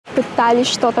пытались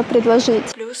что-то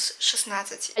предложить. Плюс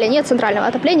 16. Нет центрального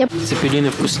отопления. Цепелины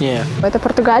вкуснее. Это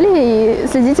Португалия, и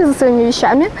следите за своими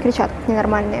вещами. Кричат как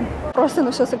ненормальные. Просто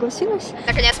на все согласилась.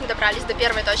 Наконец мы добрались до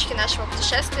первой точки нашего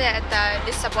путешествия. Это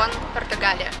Лиссабон,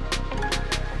 Португалия.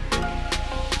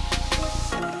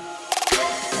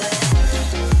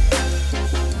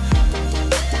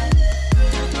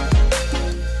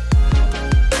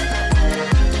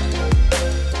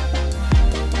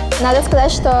 Надо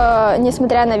сказать, что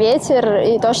несмотря на ветер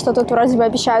и то, что тут вроде бы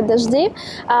обещают дожди,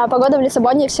 погода в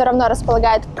Лиссабоне все равно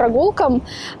располагает к прогулкам,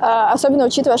 особенно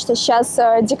учитывая, что сейчас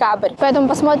декабрь. Поэтому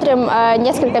посмотрим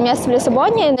несколько мест в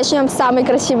Лиссабоне. Начнем с самой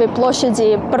красивой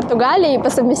площади Португалии,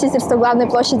 по совместительству главной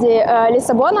площади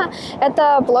Лиссабона.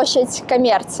 Это площадь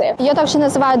коммерции. Ее также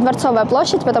называют Дворцовая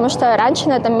площадь, потому что раньше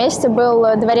на этом месте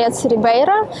был дворец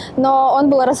Рибейра, но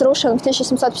он был разрушен в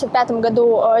 1755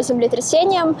 году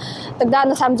землетрясением. Тогда,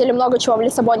 на самом деле, много чего в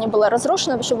Лиссабоне было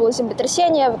разрушено, еще было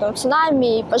землетрясение, потом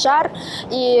цунами и пожар,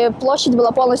 и площадь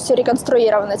была полностью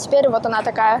реконструирована. Теперь вот она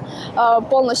такая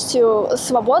полностью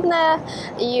свободная,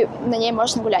 и на ней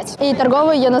можно гулять. И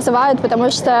торговые ее называют,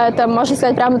 потому что это, можно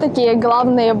сказать, прямо такие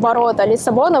главные ворота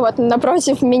Лиссабона. Вот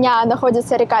напротив меня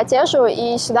находится река Тежу,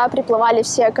 и сюда приплывали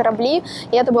все корабли,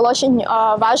 и это был очень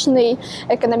важный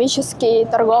экономический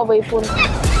торговый пункт.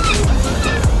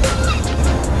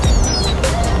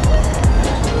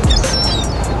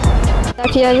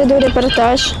 Так, я веду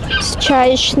репортаж с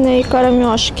чаечной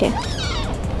кормежки.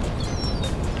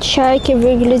 Чайки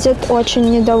выглядят очень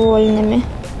недовольными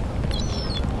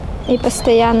и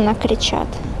постоянно кричат.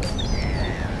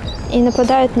 И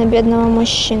нападают на бедного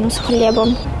мужчину с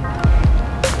хлебом.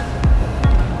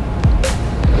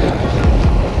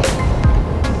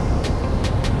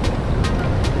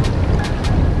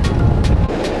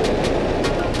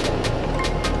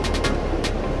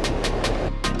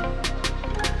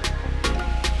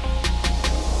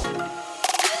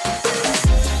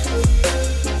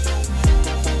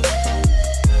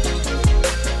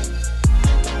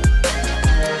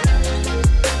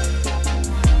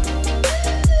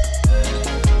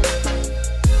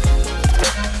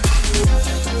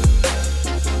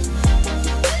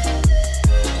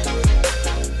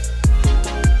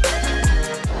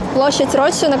 Площадь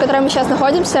Россию, на которой мы сейчас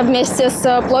находимся, вместе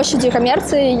с площадью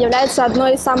коммерции, является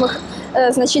одной из самых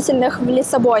значительных в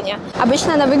Лиссабоне.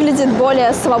 Обычно она выглядит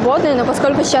более свободной, но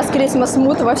поскольку сейчас Christmas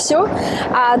mood вовсю,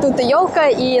 а тут и елка,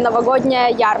 и новогодняя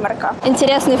ярмарка.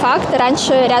 Интересный факт: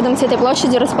 раньше рядом с этой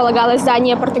площадью располагалось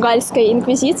здание португальской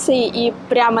инквизиции, и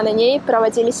прямо на ней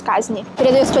проводились казни.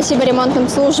 Передаю спасибо ремонтным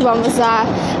службам за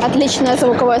отличное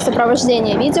звуковое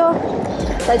сопровождение видео.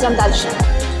 Пойдем дальше.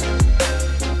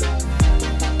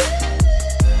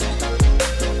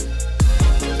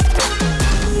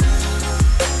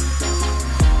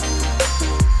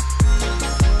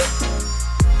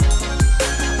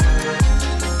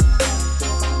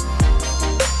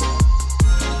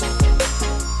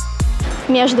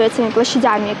 Между этими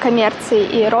площадями коммерции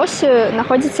и Россию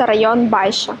находится район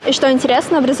Байша. И что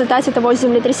интересно, в результате того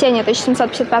землетрясения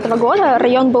 1755 года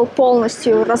район был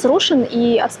полностью разрушен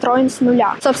и отстроен с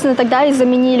нуля. Собственно, тогда и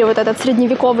заменили вот этот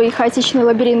средневековый хаотичный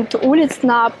лабиринт улиц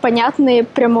на понятные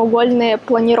прямоугольные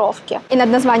планировки. И над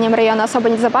названием района особо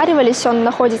не запаривались, он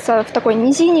находится в такой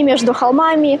низине между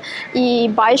холмами, и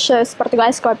Байша с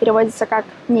португальского переводится как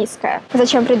 «низкая».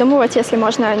 Зачем придумывать, если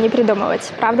можно не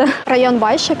придумывать, правда? Район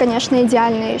Байша, конечно, идеальный,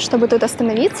 чтобы тут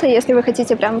остановиться, если вы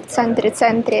хотите прям в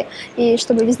центре и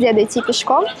чтобы везде дойти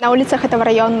пешком. На улицах этого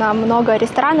района много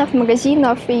ресторанов,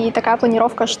 магазинов и такая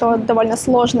планировка, что довольно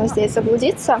сложно здесь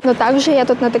заблудиться. Но также я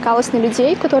тут натыкалась на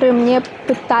людей, которые мне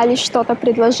пытались что-то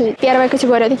предложить. Первая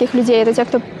категория таких людей — это те,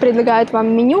 кто предлагают вам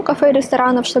меню кафе и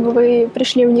ресторанов, чтобы вы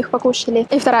пришли у них покушали.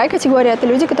 И вторая категория — это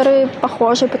люди, которые,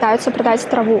 похоже, пытаются продать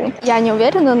траву. Я не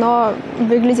уверена, но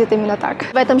выглядит именно так.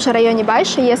 В этом же районе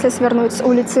Байши, если свернуть с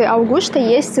улицы Аугуста,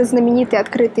 есть знаменитый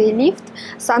открытый лифт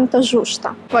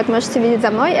Санта-Жушта. Вот, можете видеть за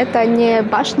мной, это не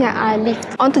башня, а лифт.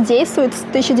 Он тут действует с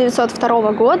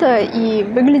 1902 года и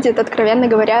выглядит, откровенно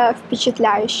говоря,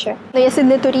 впечатляюще. Но если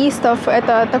для туристов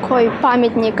это такой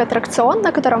памятник-аттракцион,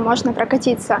 на котором можно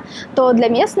прокатиться, то для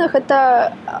местных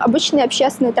это обычный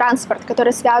общественный транспорт,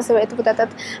 который связывает вот этот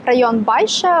район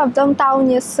Байша в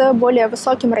даунтауне с более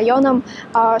высоким районом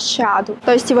Шиаду.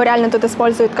 То есть его реально тут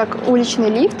используют как уличный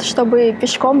лифт, чтобы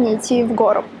пешком не идти в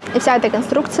гору. И вся эта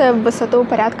конструкция в высоту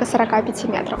порядка 45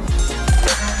 метров.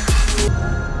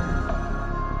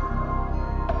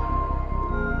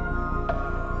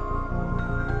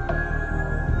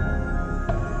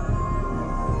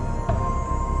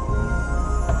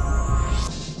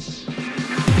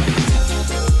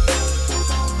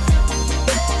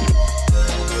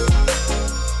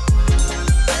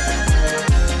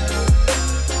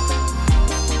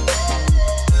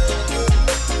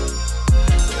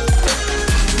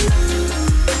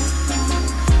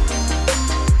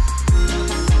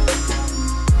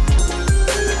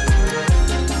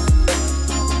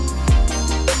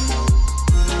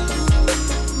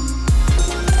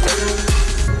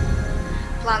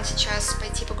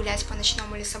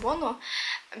 Лиссабону.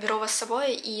 Беру вас с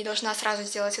собой и должна сразу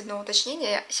сделать одно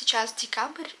уточнение. Сейчас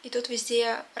декабрь, и тут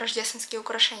везде рождественские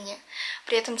украшения.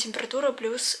 При этом температура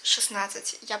плюс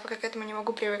 16. Я пока к этому не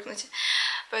могу привыкнуть,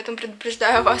 поэтому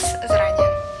предупреждаю вас заранее.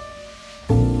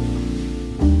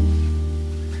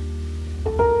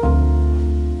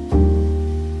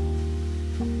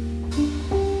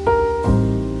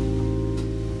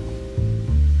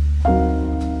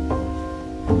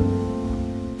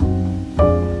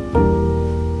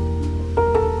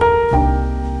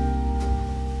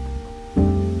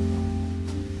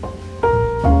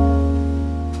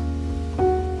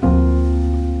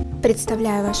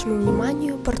 Представляю вашему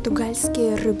вниманию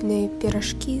португальские рыбные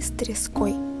пирожки с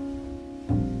треской.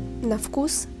 На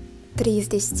вкус 3 из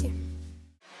 10.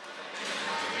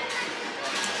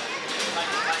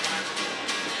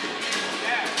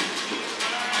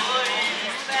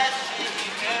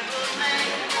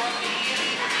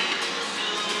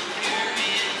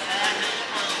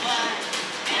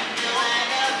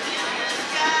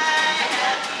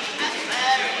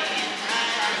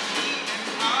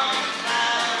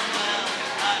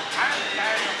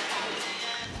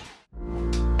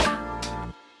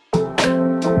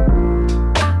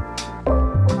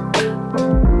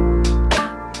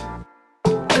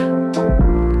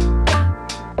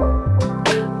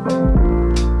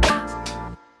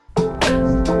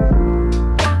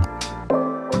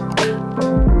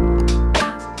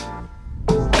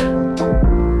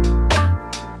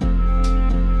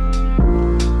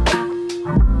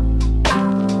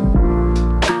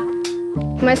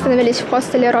 Мы остановились в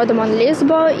хостеле Родомон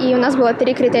Лисбо, и у нас было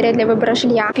 3 критерия для выбора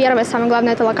жилья. Первое, самое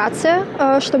главное, это локация,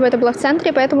 чтобы это было в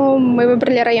центре, поэтому мы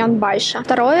выбрали район Байша.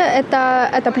 Второе, это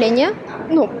отопление.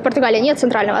 В Португалии нет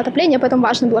центрального отопления, поэтому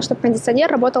важно было, чтобы кондиционер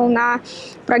работал на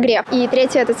прогрев. И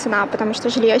третье, это цена, потому что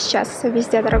жилье сейчас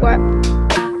везде дорогое.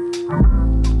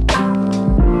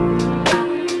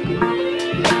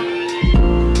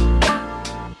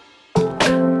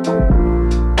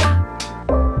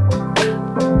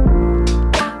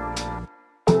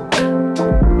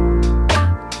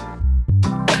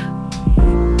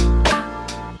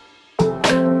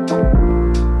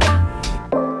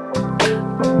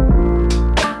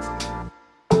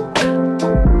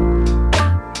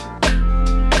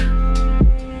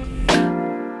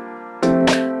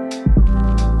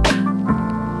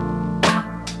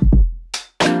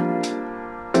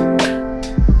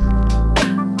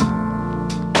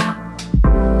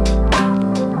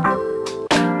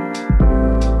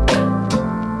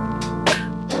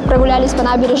 Прогулялись по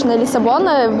набережной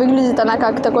Лиссабона. Выглядит она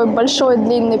как такой большой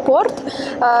длинный порт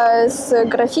с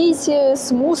граффити,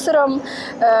 с мусором.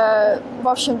 В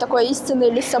общем, такой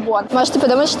истинный Лиссабон. Можете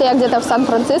подумать, что я где-то в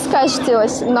Сан-Франциско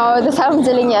очутилась, но на самом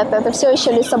деле нет. Это все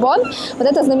еще Лиссабон. Вот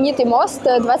это знаменитый мост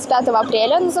 25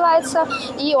 апреля называется,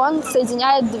 и он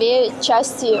соединяет 2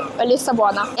 части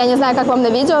Лиссабона. Я не знаю, как вам на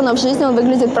видео, но в жизни он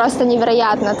выглядит просто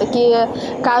невероятно. Такие,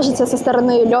 кажется, со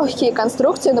стороны легкие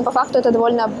конструкции, но по факту это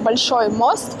довольно большой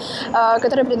мост,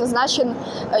 который предназначен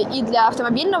и для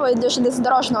автомобильного, и для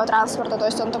железнодорожного транспорта, то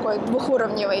есть он такой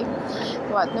двухуровневый.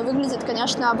 Вот. Но выглядит,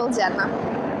 конечно, обалденно.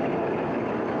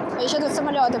 Еще тут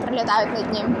самолеты пролетают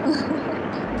над ним.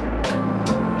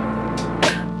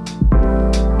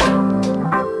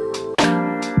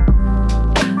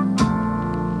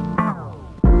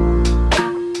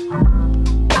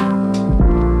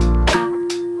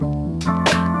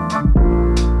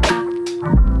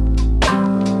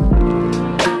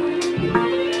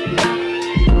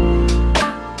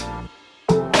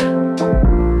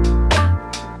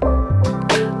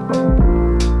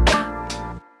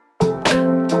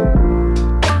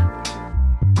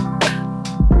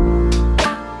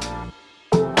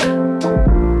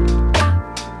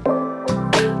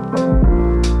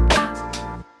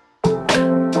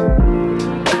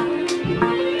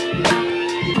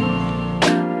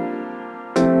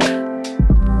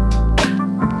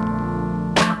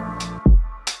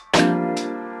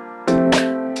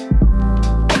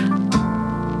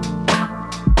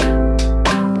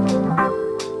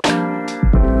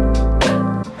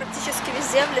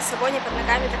 В Лиссабоне под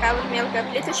ногами такая вот мелкая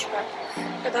плиточка,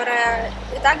 которая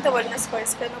и так довольно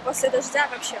скользкая, но после дождя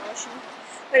вообще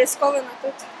очень рискованно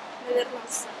тут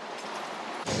навернуться.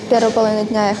 Первую половину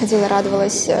дня я ходила,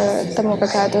 радовалась тому,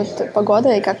 какая тут погода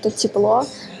и как тут тепло,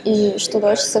 и что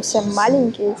дождь совсем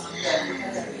маленький.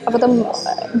 А потом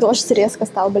дождь резко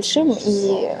стал большим,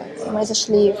 и мы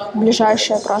зашли в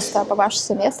ближайшее просто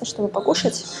попавшееся место, чтобы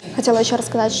покушать. Хотела еще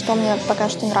рассказать, что мне пока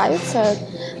что нравится.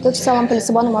 Тут в целом по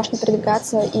Лиссабону можно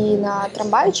передвигаться и на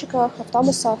трамвайчиках,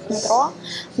 автобусах, метро,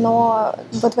 но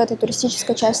вот в этой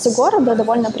туристической части города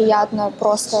довольно приятно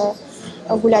просто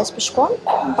гулять пешком,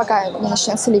 пока не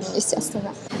начнется ливень, естественно.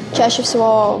 Чаще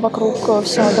всего вокруг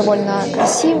все довольно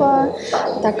красиво,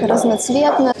 так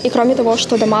разноцветно. И кроме того,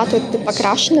 что дома тут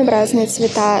покрашены в разные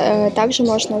цвета, также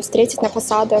можно встретить на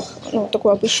фасадах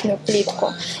такую обычную плитку.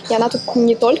 И она тут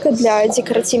не только для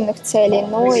декоративных целей,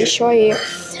 но еще и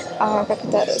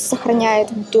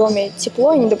сохраняет в доме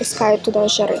тепло и не допускает туда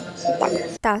жары. Так.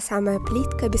 Та самая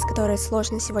плитка, без которой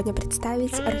сложно сегодня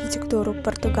представить архитектуру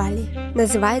Португалии.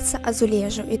 Называется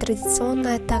азулежу, и традиционно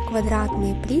это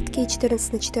квадратные плитки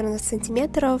 14 на 14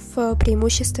 сантиметров,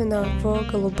 преимущественно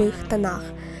в голубых тонах.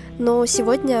 Но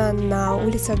сегодня на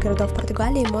улицах городов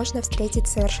Португалии можно встретить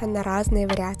совершенно разные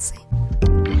вариации.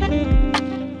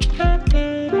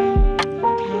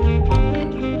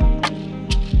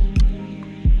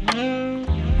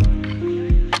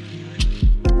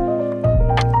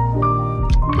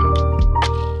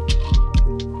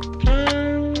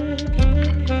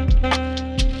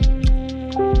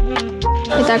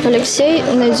 Итак, Алексей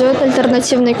найдет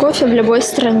альтернативный кофе в любой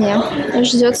стране.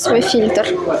 Ждет свой фильтр.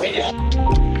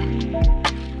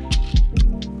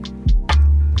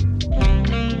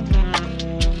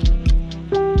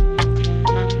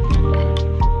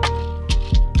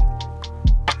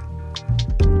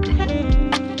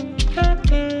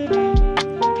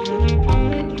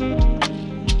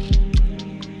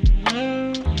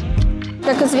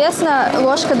 Как известно,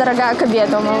 ложка дорогая к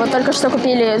обеду. Мы вот только что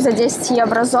купили за 10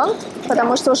 евро зонт,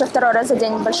 потому что уже второй раз за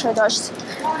день большой дождь.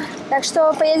 Так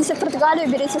что поедете в Португалию,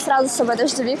 берите сразу с собой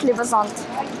дождевик либо зонт.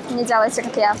 Не делайте,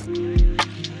 как я.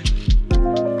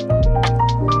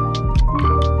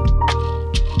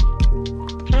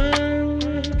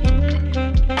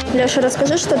 Леша,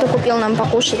 расскажи, что ты купил нам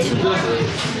покушать.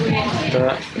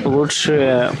 Это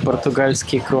лучшие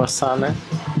португальские круассаны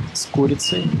с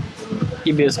курицей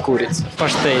и без курицы.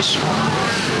 Паштейш.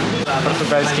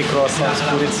 Португальский круассан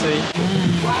с курицей.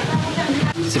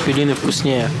 Цепелины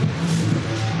вкуснее.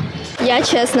 Я,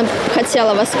 честно,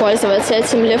 хотела воспользоваться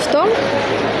этим лифтом,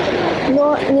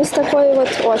 но не с такой вот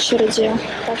очередью.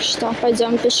 Так что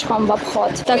пойдем пешком в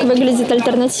обход. Так выглядит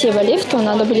альтернатива лифту.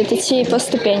 Надо будет идти по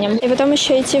ступеням. И потом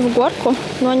еще идти в горку,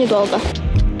 но недолго.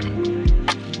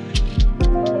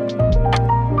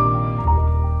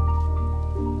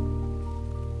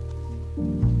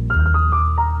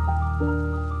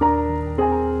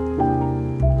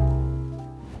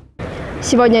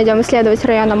 Сегодня идем исследовать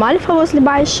район Амальфа возле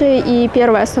Байши, и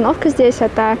первая остановка здесь –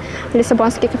 это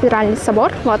Лиссабонский кафедральный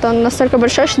собор. Вот он настолько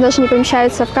большой, что даже не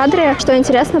помещается в кадре. Что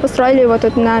интересно, построили его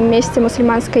тут на месте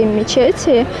мусульманской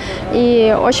мечети,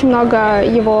 и очень много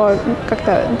его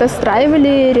как-то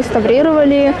достраивали,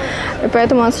 реставрировали, и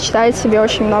поэтому он сочетает в себе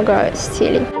очень много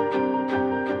стилей.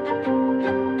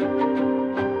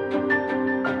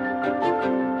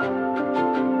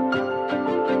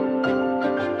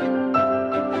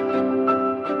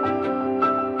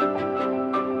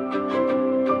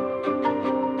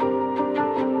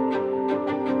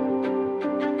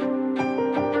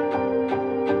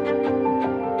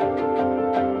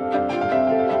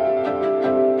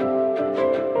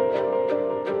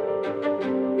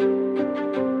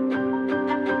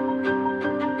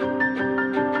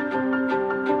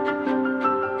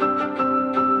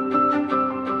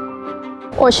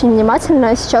 Очень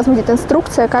внимательно. Сейчас будет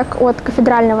инструкция, как от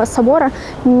кафедрального собора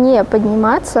не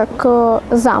подниматься к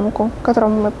замку, к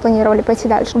которому мы планировали пойти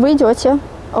дальше. Вы идете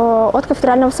от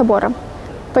кафедрального собора,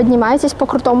 поднимаетесь по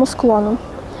крутому склону,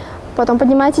 потом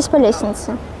поднимаетесь по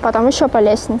лестнице, потом еще по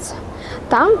лестнице.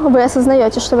 Там вы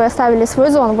осознаете, что вы оставили свой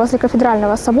зонт возле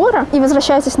кафедрального собора и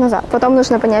возвращаетесь назад. Потом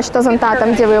нужно понять, что зонта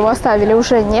там, где вы его оставили,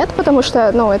 уже нет, потому что,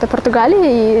 это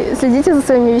Португалия, и следите за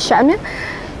своими вещами.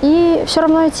 И все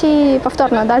равно идти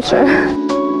повторно дальше.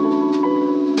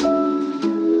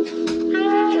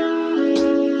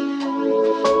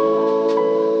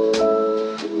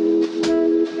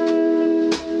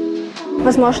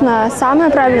 Возможно, самая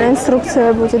правильная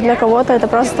инструкция будет для кого-то это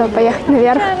просто поехать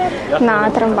наверх на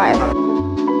трамвае.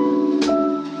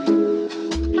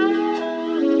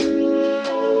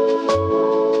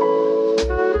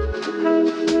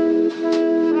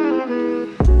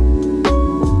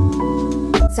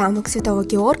 Замок Святого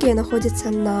Георгия находится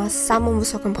на самом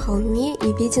высоком холме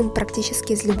и виден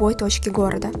практически из любой точки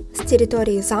города. С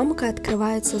территории замка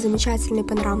открывается замечательный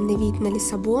панорамный вид на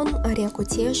Лиссабон, реку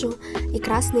Тежу и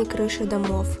красные крыши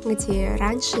домов, где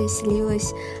раньше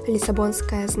селилась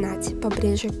лиссабонская знать,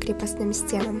 поближе к крепостным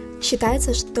стенам.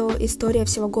 Считается, что история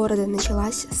всего города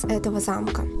началась с этого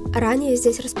замка. Ранее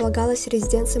здесь располагалась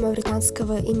резиденция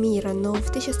мавританского эмира, но в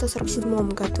 1147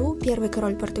 году первый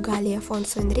король Португалии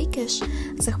Афонсо Энрикеш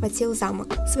захватил замок.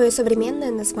 Свое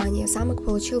современное название замок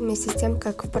получил вместе с тем,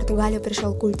 как в Португалию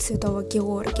пришел культ святого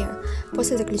Георгия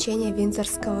после заключения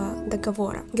Виндзорского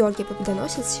договора. Георгий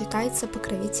Победоносец считается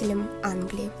покровителем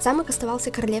Англии. Замок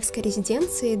оставался королевской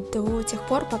резиденцией до тех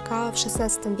пор, пока в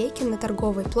XVI веке на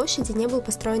торговой площади не был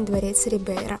построен дворец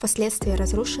Рибейра, впоследствии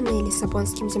разрушенный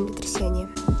Лиссабонским землетрясением.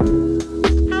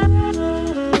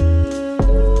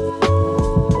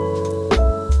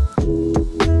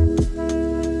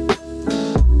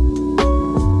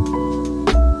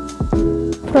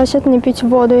 Просят не пить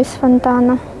воду из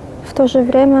фонтана. В то же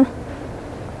время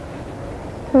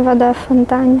вода в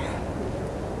фонтане.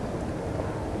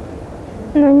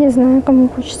 Ну, не знаю, кому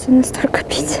хочется настолько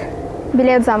пить.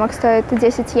 Билет в замок стоит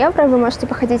 10 евро. Вы можете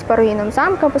походить по руинам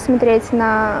замка, посмотреть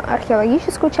на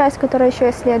археологическую часть, которая еще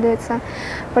исследуется,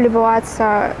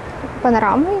 полюбоваться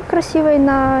панорамой красивой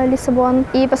на Лиссабон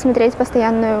и посмотреть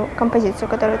постоянную композицию,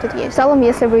 которая тут есть. В целом,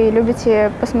 если вы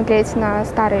любите посмотреть на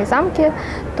старые замки,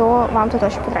 то вам тут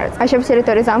очень понравится. А еще по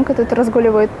территории замка тут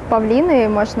разгуливают павлины,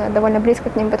 можно довольно близко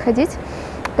к ним подходить,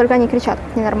 только они кричат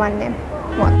как ненормальные.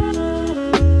 Вот.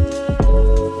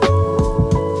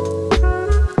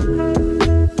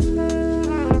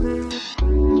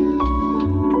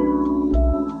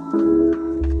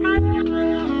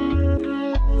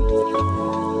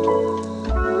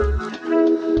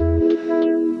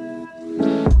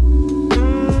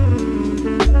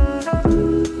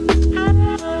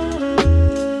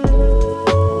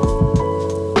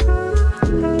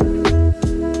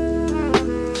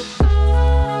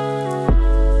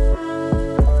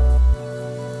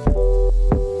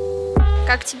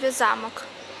 Как тебе замок?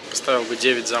 Поставил бы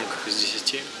 9 замков из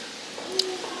 10.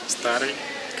 Старый,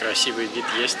 красивый вид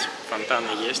есть, фонтаны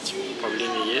есть,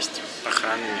 павлины есть,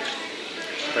 охраны нет.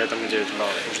 Поэтому 9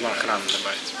 баллов. Нужно охрану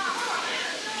добавить.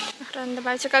 Охрану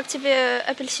добавить. А как тебе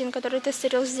апельсин, который ты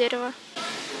стырил с дерева?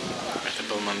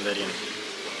 Это был мандарин.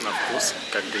 На вкус,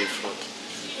 как грейпфрут.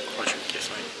 Очень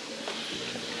кислый.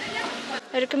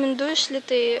 Рекомендуешь ли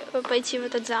ты пойти в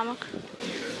этот замок?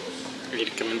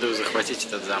 Рекомендую захватить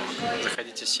этот замок.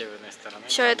 Заходите с северной стороны.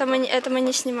 Все, это мы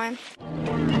не снимаем.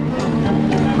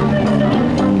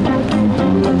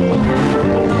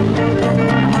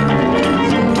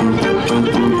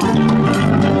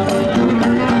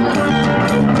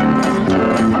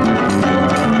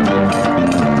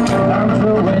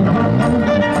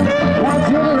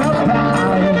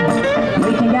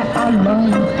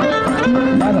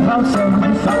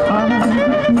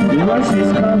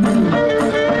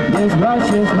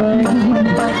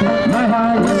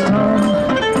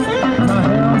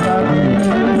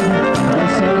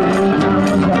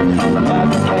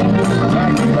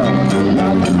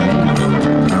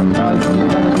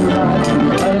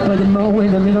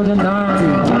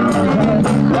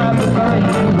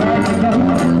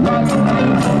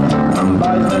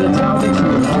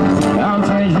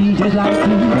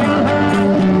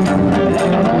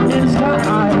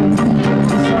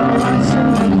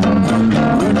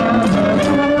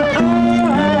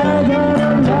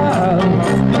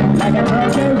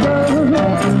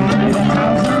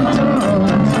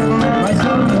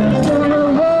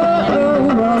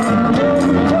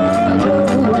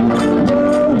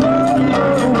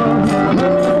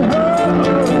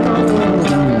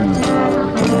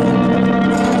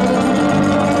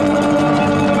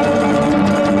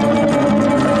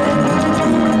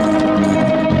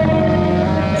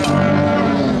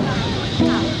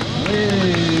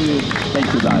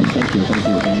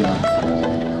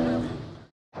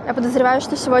 Я подозреваю,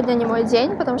 что сегодня не мой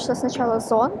день, потому что сначала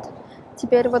зонт,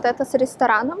 теперь вот это с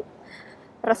рестораном.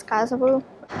 Рассказываю.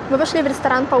 Мы пошли в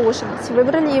ресторан поужинать.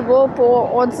 Выбрали его по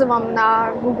отзывам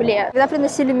на Гугле. Когда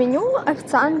приносили меню,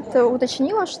 официант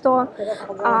уточнила, что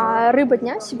рыба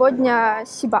дня сегодня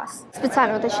сибас.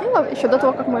 Специально уточнила, еще до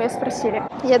того, как мы ее спросили.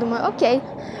 Я думаю, окей,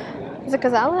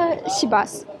 заказала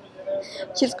сибас.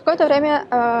 Через какое-то время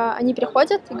они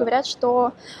приходят и говорят,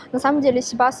 что на самом деле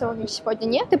сибаса у них сегодня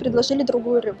нет, и предложили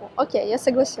другую рыбу. Окей, я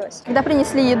согласилась. Когда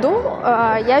принесли еду,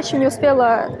 я еще не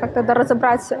успела как-то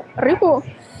разобрать рыбу,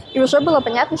 и уже было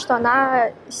понятно, что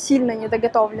она сильно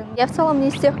недоготовлена. Я в целом не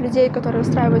из тех людей, которые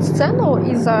устраивают сцену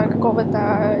из-за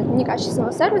какого-то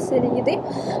некачественного сервиса или еды,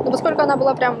 но поскольку она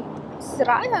была прям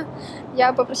сырая,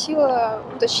 я попросила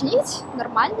уточнить,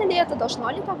 нормально ли это,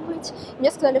 должно ли так быть. Мне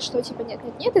сказали, что типа нет,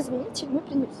 извините, мы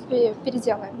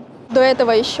переделаем. До этого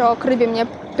еще к рыбе мне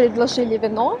предложили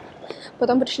вино,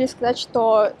 потом пришли сказать,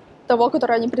 что того,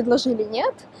 которое они предложили,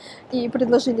 нет, и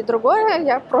предложили другое,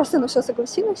 я просто на все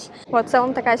согласилась. Вот, в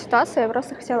целом такая ситуация, я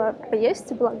просто хотела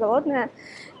поесть, была голодная,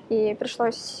 и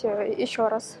пришлось еще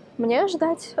раз мне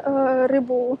ждать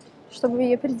рыбу чтобы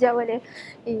ее переделали.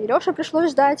 И Лёше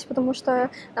пришлось ждать, потому что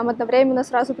нам одновременно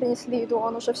сразу принесли еду,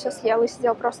 он уже все съел и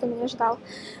сидел, просто меня ждал.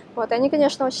 Вот, и они,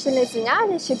 конечно, очень сильно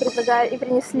извинялись и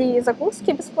принесли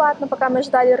закуски бесплатно, пока мы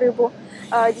ждали рыбу,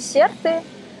 десерты,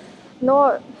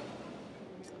 но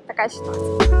такая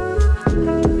ситуация.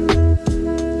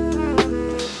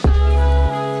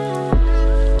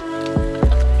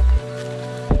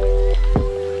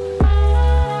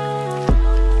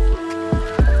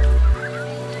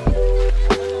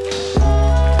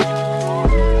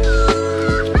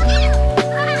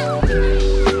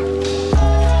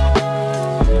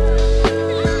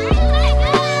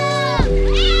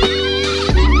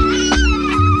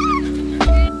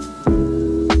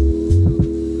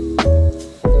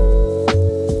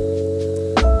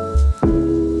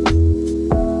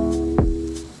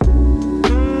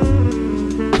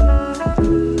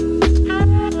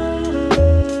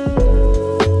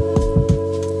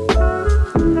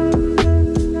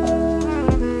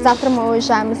 Завтра мы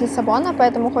уезжаем из Лиссабона,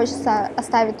 поэтому хочется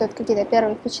оставить тут какие-то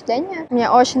первые впечатления. Мне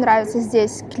очень нравится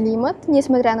здесь климат,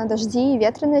 несмотря на дожди и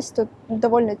ветренность, тут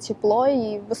довольно тепло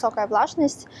и высокая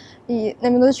влажность. И на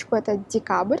минуточку это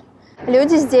декабрь.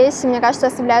 Люди здесь, мне кажется,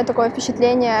 оставляют такое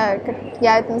впечатление, как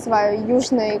я это называю,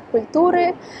 южной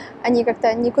культуры. Они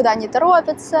как-то никуда не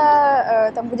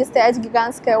торопятся, там будет стоять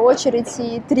гигантская очередь,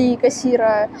 и 3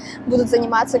 кассира будут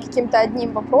заниматься каким-то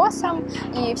одним вопросом,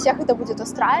 и всех это будет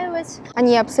устраивать.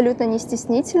 Они абсолютно не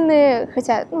стеснительные,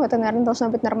 хотя, это, наверное, должно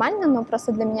быть нормально, но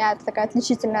просто для меня это такая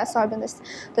отличительная особенность.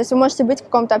 То есть вы можете быть в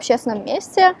каком-то общественном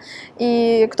месте,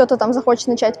 и кто-то там захочет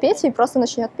начать петь и просто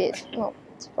начнет петь.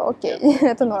 Окей,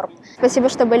 это норм. Спасибо,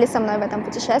 что были со мной в этом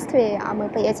путешествии, а мы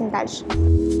поедем дальше.